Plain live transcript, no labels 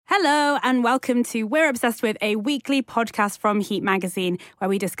Hello and welcome to We're Obsessed With, a weekly podcast from Heat magazine where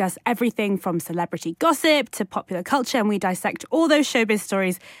we discuss everything from celebrity gossip to popular culture, and we dissect all those showbiz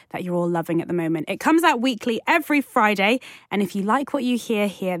stories that you're all loving at the moment. It comes out weekly every Friday, and if you like what you hear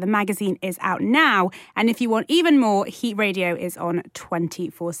here, the magazine is out now. And if you want even more, Heat Radio is on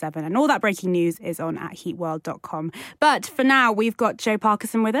 24/7, and all that breaking news is on at heatworld.com. But for now, we've got Joe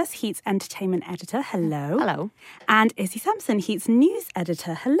Parkinson with us, Heat's entertainment editor. Hello. Hello. And Izzy Sampson, Heat's news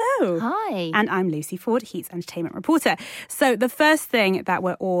editor. Hello. Hi. And I'm Lucy Ford, Heat's entertainment reporter. So the first thing that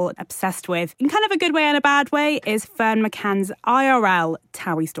we're all obsessed with, in kind of a good way and a bad way, is Ferne McCann's IRL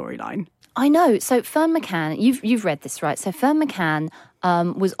TOWIE storyline. I know. So Ferne McCann, you've read this, right? So Ferne McCann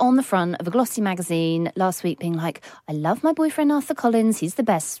was on the front of a glossy magazine last week being like, I love my boyfriend Arthur Collins, he's the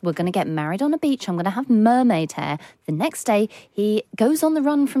best, we're going to get married on a beach, I'm going to have mermaid hair. The next day, he goes on the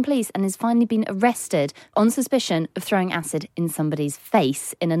run from police and has finally been arrested on suspicion of throwing acid in somebody's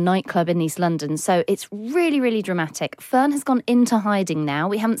face in a nightclub in East London. So it's really, really dramatic. Ferne has gone into hiding now.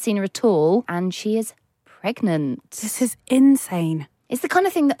 We haven't seen her at all, and she is pregnant. This is insane. It's the kind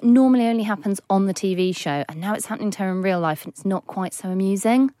of thing that normally only happens on the TV show, and now it's happening to her in real life, and it's not quite so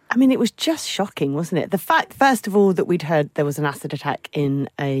amusing. I mean, it was just shocking, wasn't it? The fact, first of all, that we'd heard there was an acid attack in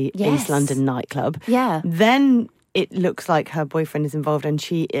a East London nightclub. Yeah. Then it looks like her boyfriend is involved and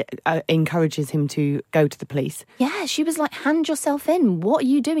she encourages him to go to the police. Yeah, she was like, hand yourself in. What are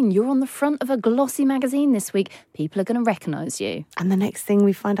you doing? You're on the front of a glossy magazine this week. People are going to recognise you. And the next thing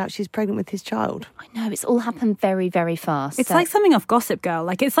we find out she's pregnant with his child. I know, it's all happened very, very fast. It's like something off Gossip Girl.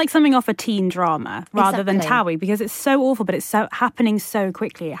 Like, it's like something off a teen drama rather than TOWIE, because it's so awful, but it's so happening so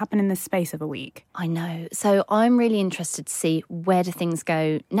quickly. It happened in the space of a week. I know. So I'm really interested to see where do things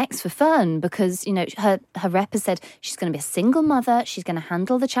go next for Ferne, because, you know, her rep has said she's going to be a single mother. She's going to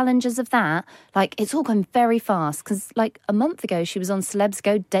handle the challenges of that. Like, it's all going very fast, because like a month ago, she was on Celebs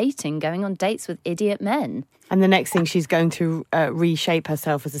Go Dating, going on dates with idiot men. And the next thing, she's going to reshape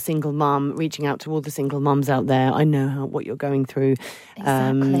herself as a single mum, reaching out to all the single mums out there. I know what you're going through.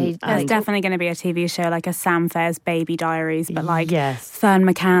 Exactly. There's definitely going to be a TV show like a Sam Fair's Baby Diaries, but like yes. Ferne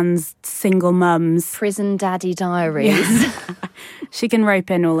McCann's single mums. Prison Daddy Diaries. Yeah. She can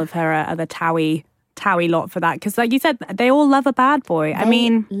rope in all of her other TOWIE lot for that, because like you said, they all love a bad boy.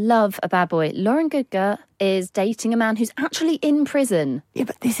 They love a bad boy. Lauren Goodger is dating a man who's actually in prison. Yeah,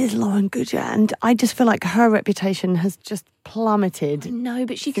 but this is Lauren Goodger, and I just feel like her reputation has just plummeted. No,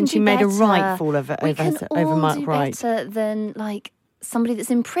 but she can since she made a right fall over Mark Wright. Better than like somebody that's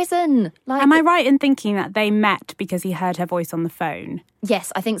in prison. Like, am I right in thinking that they met because he heard her voice on the phone?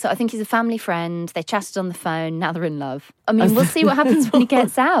 Yes, I think so. I think he's a family friend. They chatted on the phone. Now they're in love. I mean, we'll see what happens when he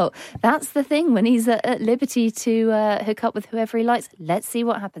gets out. That's the thing. When he's at liberty to hook up with whoever he likes, let's see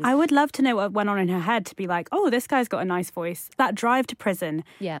what happens. I would love to know what went on in her head to be like, oh, this guy's got a nice voice. That drive to prison,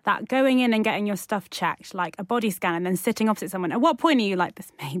 that going in and getting your stuff checked, like a body scan, and then sitting opposite someone. At what point are you like,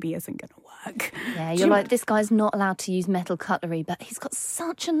 this maybe isn't going to work? Yeah, you're like, this guy's not allowed to use metal cutlery, but he's got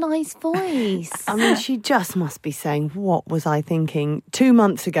such a nice voice. I mean, she just must be saying, what was I thinking? 2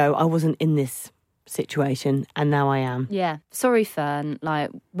 months ago, I wasn't in this situation, and now I am. Yeah. Sorry, Ferne.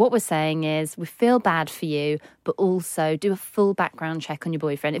 Like, what we're saying is we feel bad for you, but also do a full background check on your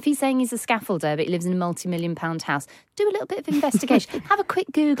boyfriend. If he's saying he's a scaffolder, but he lives in a multi-million-pound house, do a little bit of investigation. Have a quick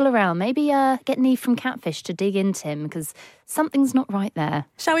Google around. Maybe get Neve from Catfish to dig into him, because something's not right there.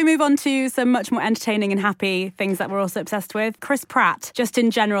 Shall we move on to some much more entertaining and happy things that we're also obsessed with? Chris Pratt, just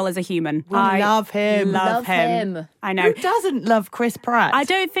in general as a human. I love him. Love him. I know. Who doesn't love Chris Pratt? I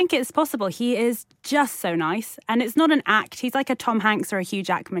don't think it's possible. He is just so nice. And it's not an act. He's like a Tom Hanks or a Hugh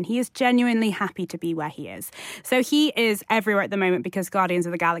Jackman. He is genuinely happy to be where he is. So he is everywhere at the moment because Guardians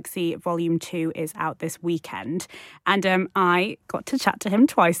of the Galaxy Volume 2 is out this weekend. And I got to chat to him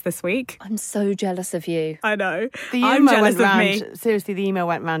twice this week. I'm so jealous of you. I know. The I'm email jealous went round, of me. seriously, the email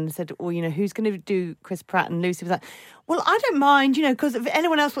went round and said, well, you know, who's going to do Chris Pratt? And Lucy was like, well, I don't mind, you know, because if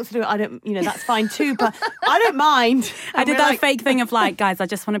anyone else wants to do it, I don't, you know, that's fine too, but I don't mind. I did that fake thing of like, guys, I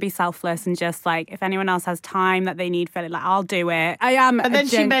just want to be selfless and just like, if anyone else has time that they need for it, like, I'll do it. I am. And then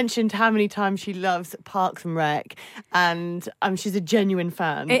she mentioned how many times she loves Parks and Rec, and she's a genuine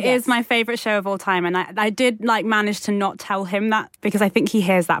fan. It is my favourite show of all time, and I did like manage to not tell him that, because I think he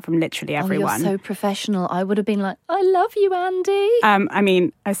hears that from literally everyone. Oh, you're so professional. I would have been like, I love you, Andy. I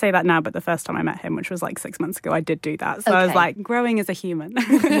mean, I say that now, but the first time I met him, which was like 6 months ago, I did do that. So I was like, growing as a human.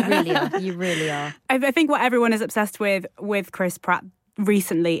 You really are. You really are. I think what everyone is obsessed with Chris Pratt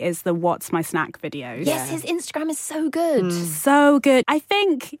recently is the What's My Snack videos. Yes, his Instagram is so good. So good. I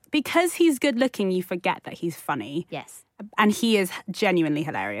think because he's good looking, you forget that he's funny. Yes. And he is genuinely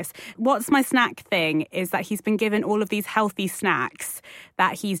hilarious. What's my snack thing is that he's been given all of these healthy snacks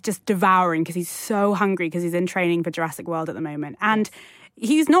that he's just devouring because he's so hungry because he's in training for Jurassic World at the moment. And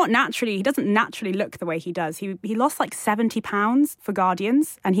he doesn't naturally look the way he does. He lost like 70 pounds for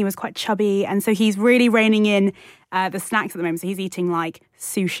Guardians and he was quite chubby. And so he's really reining in the snacks at the moment. So he's eating like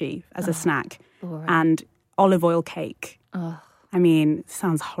sushi as a snack and olive oil cake. I mean,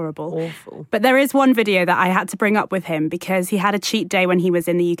 sounds horrible. Awful. But there is one video that I had to bring up with him because he had a cheat day when he was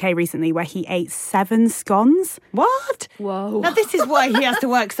in the UK recently where he ate 7 scones. What? Whoa. Now, this is why he has to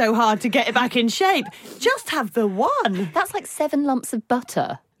work so hard to get it back in shape. Just have the one. That's like 7 lumps of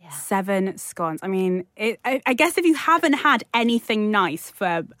butter. 7 scones. I mean, I guess if you haven't had anything nice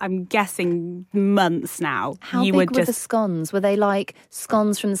for, I'm guessing, months now, How you big would were the scones? Were they like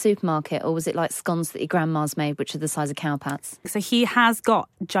scones from the supermarket or was it like scones that your grandma's made, which are the size of cow pats? So he has got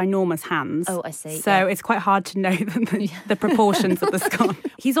ginormous hands. Oh, I see. So it's quite hard to know the proportions of the scone.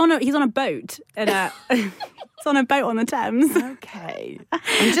 He's on a boat it's on a boat on the Thames. Okay.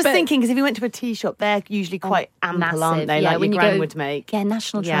 I'm just thinking, because if you went to a tea shop, they're usually quite ample, massive. aren't they? Yeah, like when your you gran go- would make. Yeah,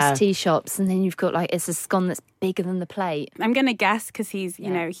 National Trust tea shops, and then you've got like it's a scone that's bigger than the plate. I'm going to guess because he's,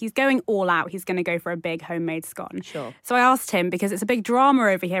 he's going all out. He's going to go for a big homemade scone. Sure. So I asked him, because it's a big drama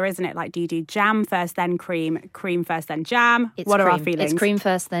over here, isn't it? Like, do you do jam first, then cream first, then jam? What are our feelings? It's cream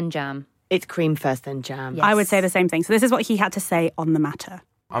first, then jam. It's cream first, then jam. Yes. I would say the same thing. So this is what he had to say on the matter.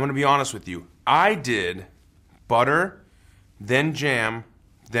 I'm going to be honest with you. I did butter, then jam,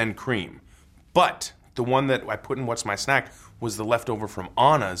 then cream. But the one that I put in What's My Snack was the leftover from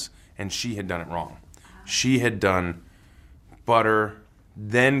Anna's, and she had done it wrong. She had done butter,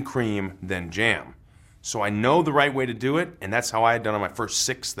 then cream, then jam. So I know the right way to do it, and that's how I had done on my first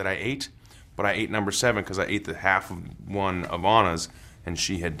 6 that I ate. But I ate number 7 because I ate the half of one of Anna's, and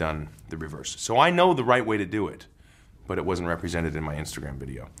she had done the reverse. So I know the right way to do it, but it wasn't represented in my Instagram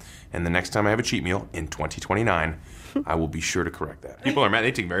video. And the next time I have a cheat meal in 2029, I will be sure to correct that. People are mad.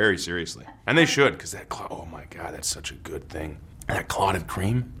 They take it very seriously. And they should, because oh my God, that's such a good thing. And that clotted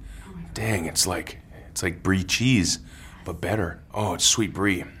cream, dang, it's like brie cheese, but better. Oh, it's sweet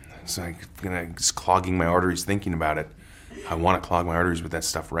brie. It's like it's clogging my arteries thinking about it. I want to clog my arteries with that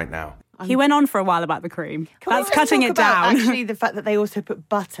stuff right now. He went on for a while about the cream. That's Let's cutting talk it about, down. Actually, the fact that they also put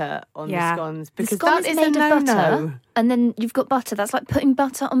butter on the scones, because the scone that is made a of no-no. butter, and then you've got butter. That's like putting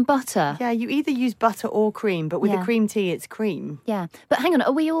butter on butter. Yeah, you either use butter or cream, but with the cream tea, it's cream. Yeah, but hang on,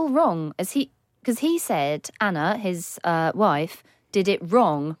 are we all wrong? Because he said Anna, his wife, did it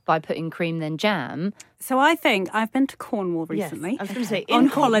wrong by putting cream then jam. So I think I've been to Cornwall recently. Yes, I was going to say, on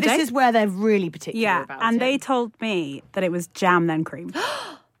holiday. This is where they're really particular about and it. they told me that it was jam then cream.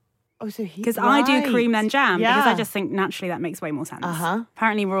 Oh, so he... Because I do cream then jam, because I Yeah. just think naturally that makes way more sense. Uh-huh.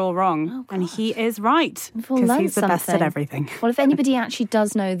 Apparently we're all wrong, and he is right, We've all because learned he's the best at something. everything. Well, if anybody actually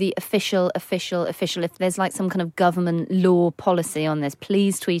does know the official, if there's like some kind of government law policy on this,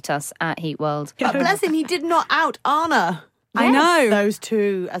 please tweet us at Heat World. But bless him, he did not out Anna. I know. Those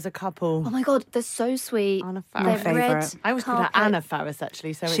two as a couple. Oh my God, they're so sweet. Anna They're Faris. red I always call her carpet. Anna Faris,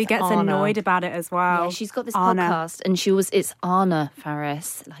 actually. So She it's gets Anna. annoyed about it as well. Yeah, she's got this Anna. podcast, and it's Anna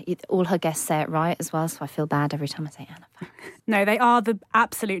Faris. Like all her guests say it right as well, so I feel bad every time I say Anna Faris. No, they are the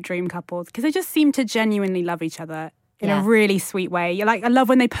absolute dream couples, because they just seem to genuinely love each other in Yeah. a really sweet way. You're like, I love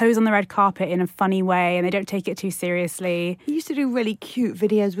when they pose on the red carpet in a funny way and they don't take it too seriously. He used to do really cute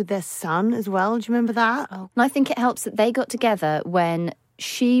videos with their son as well. Do you remember that? And I think it helps that they got together when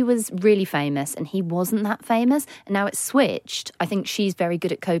she was really famous and he wasn't that famous, and now it's switched. I think she's very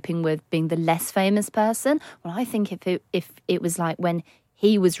good at coping with being the less famous person. Well, I think if it was like when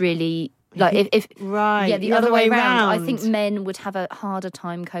he was really like if Right, yeah, the other way round. I think men would have a harder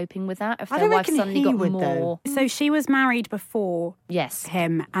time coping with that if I their don't wife reckon suddenly he got would, more. So she was married before Yes.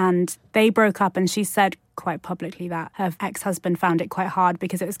 him, and they broke up, and she said quite publicly that her ex-husband found it quite hard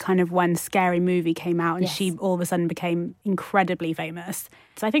because it was kind of when Scary Movie came out and Yes. she all of a sudden became incredibly famous.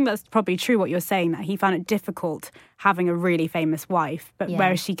 So I think that's probably true what you're saying, that he found it difficult having a really famous wife, but Yeah.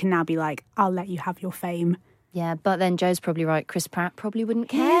 whereas she can now be like, I'll let you have your fame. Yeah, but then Joe's probably right. Chris Pratt probably wouldn't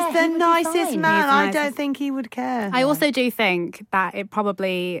care. He's the He would be nicest fine. man. He's the I nicest. don't think he would care. I also do think that it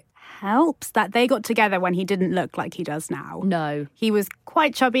probably helps that they got together when he didn't look like he does now. No. He was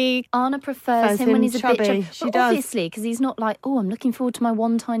quite chubby. Anna prefers him when him he's a bit chubby. chubby. She But does. obviously, because he's not like, oh, I'm looking forward to my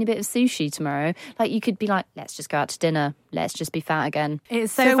one tiny bit of sushi tomorrow. Like, you could be like, let's just go out to dinner. Let's just be fat again.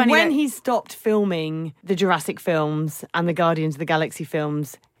 It's so So funny when that- he stopped filming the Jurassic films and the Guardians of the Galaxy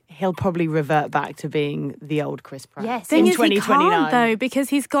films, he'll probably revert back to being the old Chris Pratt. Yes. Thing in is, he 2029. can't, though, because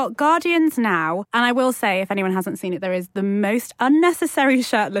he's got Guardians now. And I will say, if anyone hasn't seen it, there is the most unnecessary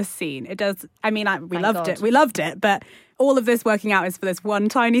shirtless scene. It does, we loved it. We loved it, but all of this working out is for this one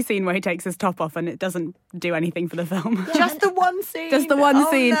tiny scene where he takes his top off and it doesn't do anything for the film. Just the one scene. Just the one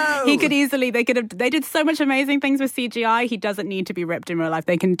scene. No. He could easily, they did so much amazing things with CGI. He doesn't need to be ripped in real life.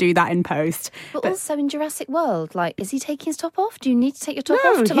 They can do that in post. But also in Jurassic World, like, is he taking his top off? Do you need to take your top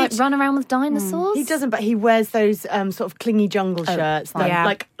No, off to like run around with dinosaurs? He doesn't, but he wears those sort of clingy jungle shirts that Yeah.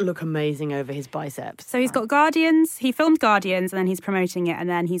 like look amazing over his biceps. So he's got Guardians, he filmed Guardians and then he's promoting it, and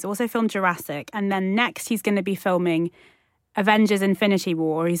then he's also filmed Jurassic, and then next he's going to be filming Avengers Infinity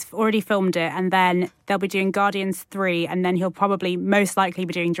War. He's already filmed it, and then they'll be doing Guardians 3, and then he'll probably most likely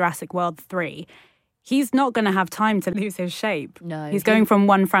be doing Jurassic World 3. He's not going to have time to lose his shape. No. He's going from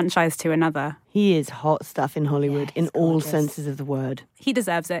one franchise to another. He is hot stuff in Hollywood Yeah, in he's all gorgeous. senses of the word. He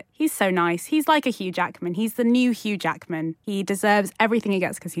deserves it. He's so nice. He's like a Hugh Jackman. He's the new Hugh Jackman. He deserves everything he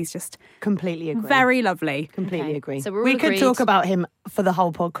gets because he's just Completely agree. very lovely. Completely Okay. agree. So we're all we could agreed. talk about him for the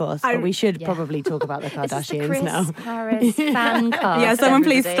whole podcast, but we should Yeah. probably talk about the This is the Kardashians Chris now. Paris fan cast. Yeah, someone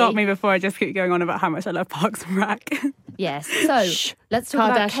please everybody. stop me before I just keep going on about how much I love Parks and Rec. Yes. So let's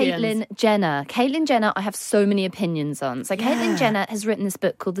talk about Kardashians. Caitlyn Jenner. Caitlyn Jenner, I have so many opinions on. So Caitlyn Jenner has written this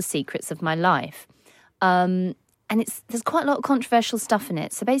book called The Secrets of My Life. And there's quite a lot of controversial stuff in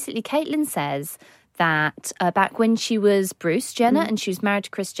it. So basically, Caitlyn says that back when she was Bruce Jenner and she was married to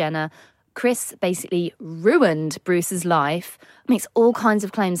Kris Jenner, Chris basically ruined Bruce's life, makes all kinds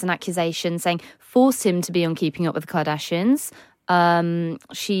of claims and accusations, saying forced him to be on Keeping Up with the Kardashians.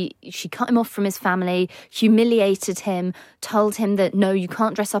 She cut him off from his family, humiliated him, told him that no, you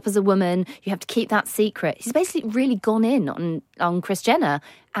can't dress up as a woman, you have to keep that secret. He's basically really gone in on Kris Jenner.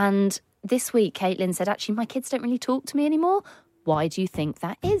 And this week, Caitlyn said, actually, my kids don't really talk to me anymore. Why do you think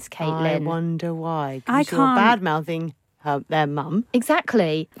that is, Caitlyn? I wonder why. I Because you're can't- bad-mouthing their mum.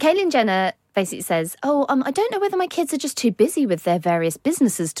 Exactly. Caitlyn Jenner basically says, I don't know whether my kids are just too busy with their various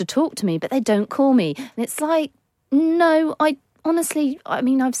businesses to talk to me, but they don't call me. And it's like, no, honestly,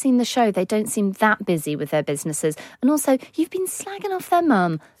 I've seen the show. They don't seem that busy with their businesses. And also, you've been slagging off their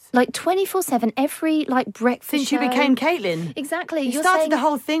mum like 24/7, every like breakfast Since show. you became Caitlyn. Exactly. You You're started saying, the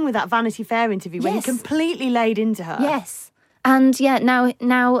whole thing with that Vanity Fair interview where he Yes. completely laid into her. Yes. And yeah, now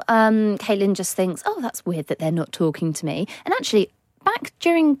Caitlyn just thinks, that's weird that they're not talking to me. And actually, back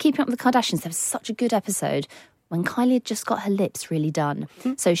during Keeping Up with the Kardashians, there was such a good episode when Kylie had just got her lips really done.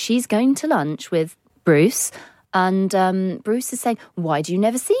 So she's going to lunch with Bruce. And Bruce is saying, why do you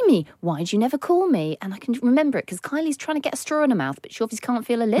never see me? Why do you never call me? And I can remember it because Kylie's trying to get a straw in her mouth, but she obviously can't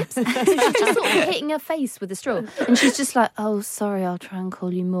feel her lips. So she's just sort of hitting her face with the straw. And she's just like, oh, sorry, I'll try and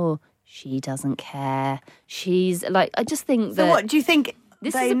call you more. She doesn't care. She's like, I just think So that... what, do you think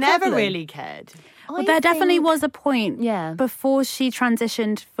This they is a never problem. really cared? Well, there definitely was a point Yeah. before she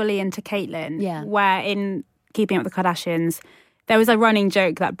transitioned fully into Caitlyn, Yeah. where in Keeping Up with the Kardashians, there was a running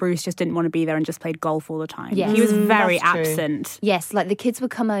joke that Bruce just didn't want to be there and just played golf all the time. Yeah. He was very that's true. absent. Yes, like the kids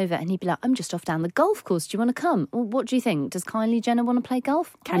would come over and he'd be like, I'm just off down the golf course. Do you want to come? Well, what do you think? Does Kylie Jenner want to play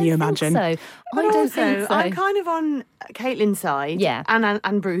golf? Can I you don't think imagine? So. I But don't also, think so. I'm kind of on Caitlyn's side. Yeah.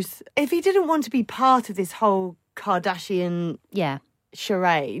 And Bruce. If he didn't want to be part of this whole Kardashian Yeah.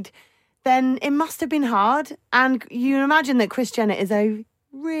 charade, then it must have been hard. And you imagine that Kris Jenner is a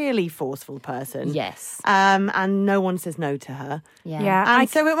really forceful person. Yes. And no one says no to her. Yeah. Yeah, And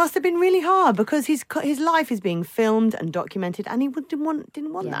so it must have been really hard because his life is being filmed and documented, and he didn't want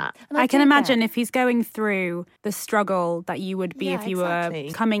that. And I can do imagine get- if he's going through the struggle that you would be Yeah, if you exactly.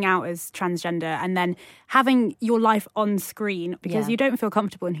 were coming out as transgender and then having your life on screen because Yeah. you don't feel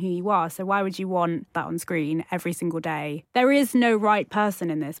comfortable in who you are. So why would you want that on screen every single day? There is no right person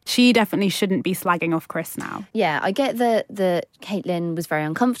in this. She definitely shouldn't be slagging off Chris now. Yeah, I get that Caitlyn was very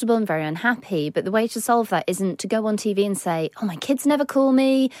uncomfortable and very unhappy, but the way to solve that isn't to go on TV and say, oh, my kids never call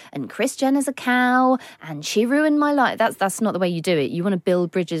me, and Kris Jenner's a cow, and she ruined my life. That's not the way you do it. You want to build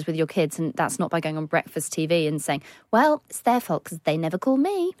bridges with your kids, and that's not by going on breakfast TV and saying, well, it's their fault because they never call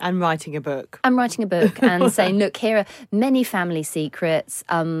me. And writing a book. I'm writing a book and saying, look, here are many family secrets.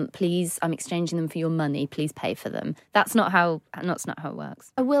 Please, I'm exchanging them for your money. Please pay for them. That's not how it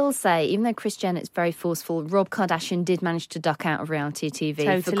works. I will say, even though Kris Jenner is very forceful, Rob Kardashian did manage to duck out of reality TV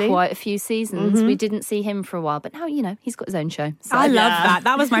for Totally. quite a few seasons. We didn't see him for a while, but now, he's got his own show. So. I love that.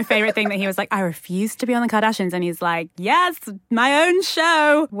 That was my favourite thing that he was like, I refuse to be on the Kardashians. And he's like, yes, my own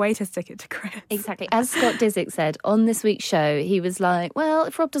show. Way to stick it to Chris. Exactly. As Scott Disick said on this week's show, he was like, well,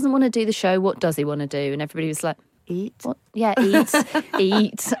 if Rob doesn't want to do the show, what does he want to do? And everybody was like, Eat. what? Yeah,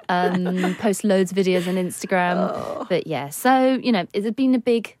 eat, post loads of videos on Instagram. But yeah, so, it's been a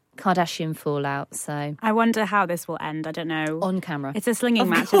big Kardashian fallout. So I wonder how this will end. I don't know. on camera. It's a slinging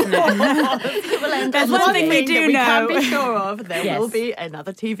match, isn't it? There's one thing we do we know. can be sure of. There Yes. will be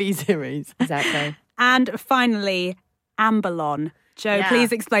another TV series. Exactly. And finally, Amberlon. Jo, Yeah.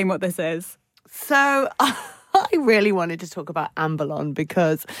 please explain what this is. So I really wanted to talk about Amberlon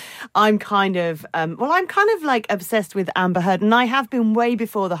because I'm kind of, like obsessed with Amber Heard, and I have been way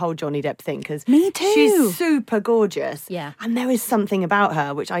before the whole Johnny Depp thing because Me too. she's super gorgeous. Yeah. and there is something about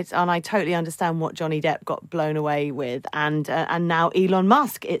her which I totally understand what Johnny Depp got blown away with, and now Elon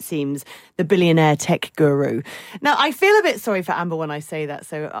Musk, it seems, the billionaire tech guru. Now I feel a bit sorry for Amber when I say that.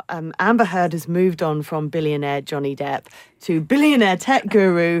 So Amber Heard has moved on from billionaire Johnny Depp to billionaire tech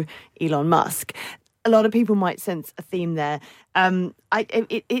guru Elon Musk. A lot of people might sense a theme there.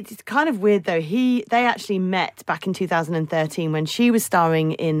 It's kind of weird though. They actually met back in 2013 when she was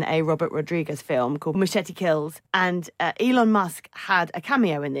starring in a Robert Rodriguez film called Machete Kills, and Elon Musk had a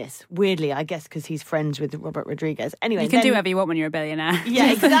cameo in this. Weirdly, I guess because he's friends with Robert Rodriguez. Anyway, You can do whatever you want when you're a billionaire.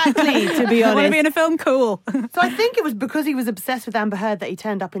 Yeah, exactly. To be I want to honest, be in a film, cool. so I think it was because he was obsessed with Amber Heard that he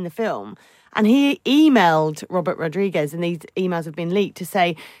turned up in the film, and he emailed Robert Rodriguez, and these emails have been leaked to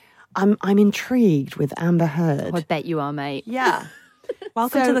say, I'm intrigued with Amber Heard. I bet you are, mate. Yeah.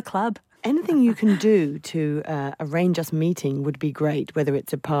 Welcome So- to the club. Anything you can do to arrange us meeting would be great, whether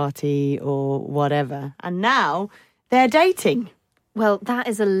it's a party or whatever. And now they're dating. Well, that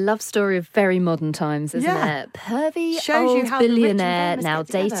is a love story of very modern times, isn't Yeah. it? Pervy Shows old you how the rich and billionaire famous now get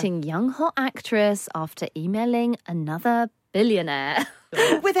together. dating young hot actress after emailing another billionaire.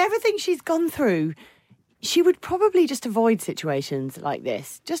 With everything she's gone through, she would probably just avoid situations like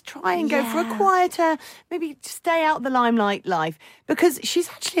this. Just try and go for a Yeah. quieter, maybe stay out the limelight life, because she's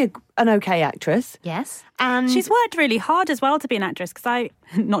actually an okay actress. Yes. And She's worked really hard as well to be an actress because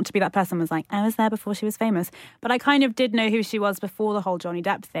not to be that person was like, I was there before she was famous, but I kind of did know who she was before the whole Johnny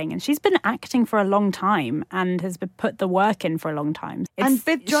Depp thing. And she's been acting for a long time and has put the work in for a long time.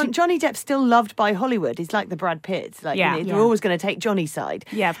 Johnny Depp's still loved by Hollywood. He's like the Brad Pitts. Like, Yeah. they're always going to take Johnny's side.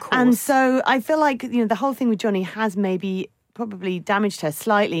 Yeah, of course. And so I feel like, the whole thing with Johnny has maybe probably damaged her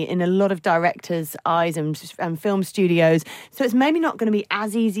slightly in a lot of directors' eyes and film studios. So it's maybe not going to be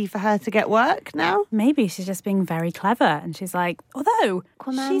as easy for her to get work now. Maybe she's just being very clever. And she's like, although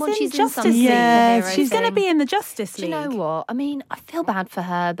Aquaman, she's she's in in Justice something, League. the Yeah, hero She's going to thing. be in the Justice Do League. you know what? I mean, I feel bad for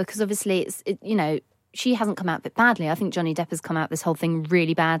her because obviously she hasn't come out a bit badly. I think Johnny Depp has come out this whole thing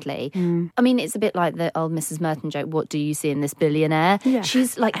really badly. I mean, it's a bit like the old Mrs. Merton joke, what do you see in this billionaire? Yeah.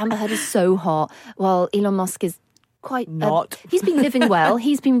 She's like, Amber Heard is so hot, while Elon Musk is quite Not. he's been living well.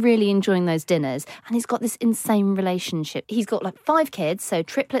 He's been really enjoying those dinners, and he's got this insane relationship. He's got like 5 kids, so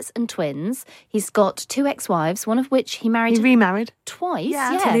triplets and twins. He's got 2 ex-wives, one of which he married He remarried. twice.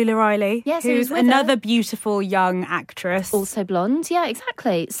 Yeah. Yeah. Tallulah Riley, Yeah, so he was who's with another her. beautiful young actress. Also blonde. Yeah,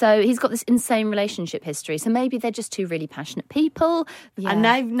 exactly. So he's got this insane relationship history. So maybe they're just 2 really passionate people. Yeah. And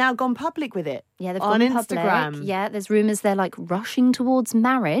they've now gone public with it. Yeah, they've on gone Instagram. public. Yeah, there's rumours they're like rushing towards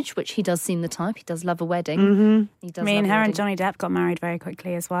marriage, which he does seem the type. He does love a wedding. Mm-hmm. He does I mean, love a her and wedding. Johnny Depp got married very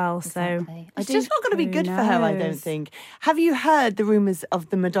quickly as well. Exactly. It's just not going to be good for her, I don't knows? think. Have you heard the rumours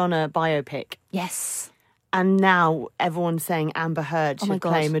of the Madonna biopic? Yes. And now everyone's saying Amber Heard Oh my should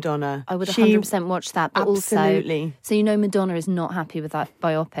play God. Madonna. I would She- 100% watch that. But Absolutely. also, so you know Madonna is not happy with that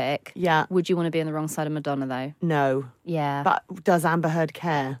biopic. Yeah. Would you want to be on the wrong side of Madonna, though? No. Yeah. But does Amber Heard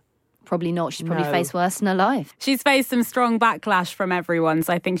care? probably not. She's probably No. faced worse in her life. She's faced some strong backlash from everyone,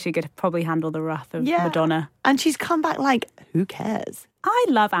 so I think she could probably handle the wrath of Yeah. Madonna. And she's come back like, who cares? I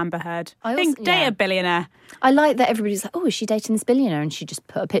love Amber Heard. I I think also- date yeah. a billionaire. I like that everybody's like, oh, is she dating this billionaire? And she just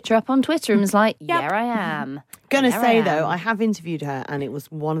put a picture up on Twitter and was like, yeah, I am. Gonna There say I though, am. I have interviewed her and it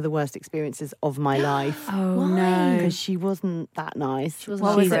was one of the worst experiences of my life. Oh Why? no. Because she wasn't that nice. She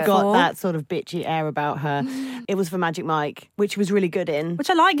wasn't She's that nice. got for? that sort of bitchy air about her. It was for Magic Mike, which was really good in. Which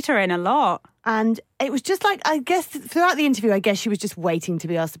I liked her in a lot. And it was just like, I guess throughout the interview, I guess she was just waiting to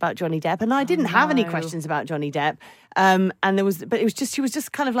be asked about Johnny Depp. And I didn't have any no. questions about Johnny Depp. And there was, but it was just, she was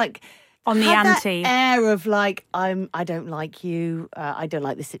just kind of like, On the had that ante. air of like, I don't like you. I don't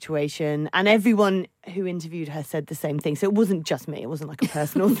like this situation. And everyone who interviewed her said the same thing. So it wasn't just me. It wasn't like a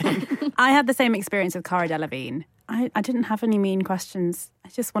personal thing. I had the same experience with Cara Delevingne. I didn't have any mean questions. I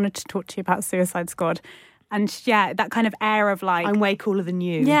just wanted to talk to you about Suicide Squad. And that kind of air of like, I'm way cooler than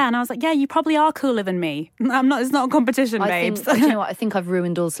you. Yeah, and I was like, yeah, you probably are cooler than me. I'm not. It's not a competition, babes. Do you know what? I think I've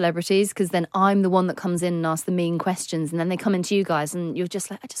ruined all celebrities because then I'm the one that comes in and asks the mean questions, and then they come into you guys, and you're just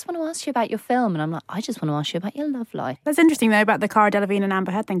like, I just want to ask you about your film, and I'm like, I just want to ask you about your love life. That's interesting though about the Cara Delevingne and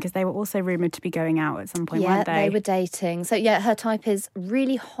Amber Heard thing because they were also rumoured to be going out at some point, weren't they? Yeah, they were dating. So her type is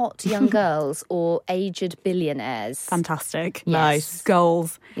really hot young girls or aged billionaires. Fantastic. Nice.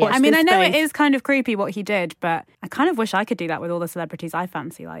 Goals. Watch I mean, this I know space. it is kind of creepy what he did, but I kind of wish I could do that with all the celebrities I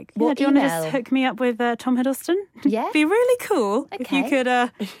fancy. Like, What do you want to email? just hook me up with Tom Hiddleston? Yeah. Be really cool if you Okay. could I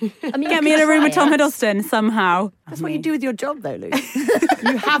mean, get me in a room with Tom Hiddleston somehow. That's what you do with your job, though, Luke.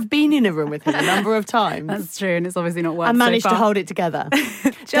 You have been in a room with him a number of times. That's true, and it's obviously not worked and managed so to far. hold it together.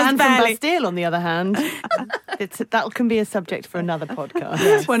 Dan from barely. Bastille, on the other hand, that can be a subject for another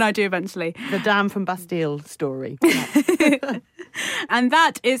podcast. When I do eventually. The Dan from Bastille story. And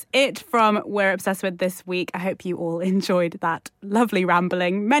that is it from We're Obsessed With this week. I hope you all enjoyed that lovely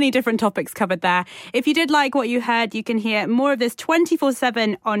rambling. Many different topics covered there. If you did like what you heard, you can hear more of this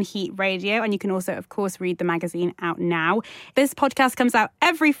 24/7 on Heat Radio. And you can also, of course, read the magazine out now. This podcast comes out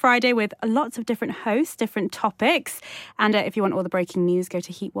every Friday with lots of different hosts, different topics. And if you want all the breaking news, go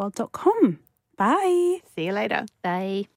to heatworld.com. Bye. See you later. Bye.